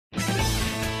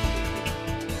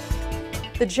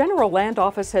The General Land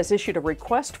Office has issued a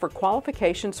request for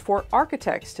qualifications for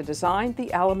architects to design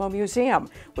the Alamo Museum,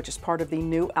 which is part of the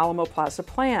new Alamo Plaza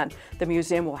plan. The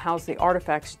museum will house the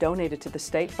artifacts donated to the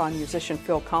state by musician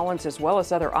Phil Collins, as well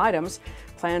as other items.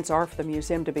 Plans are for the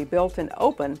museum to be built and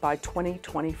open by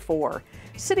 2024.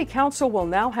 City Council will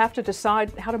now have to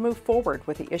decide how to move forward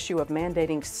with the issue of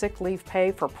mandating sick leave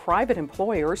pay for private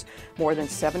employers. More than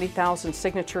 70,000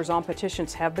 signatures on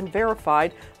petitions have been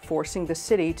verified, forcing the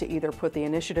city to either put the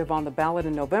initiative on the ballot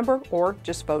in November or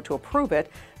just vote to approve it.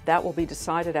 That will be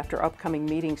decided after upcoming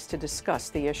meetings to discuss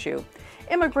the issue.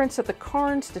 Immigrants at the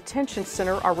Carnes Detention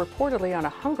Center are reportedly on a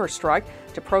hunger strike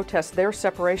to protest their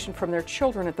separation from their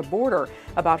children at the border.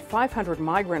 About 500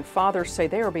 migrant fathers say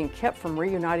they are being kept from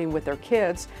reuniting with their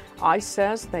kids. ICE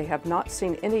says they have not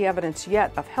seen any evidence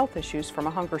yet of health issues from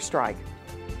a hunger strike.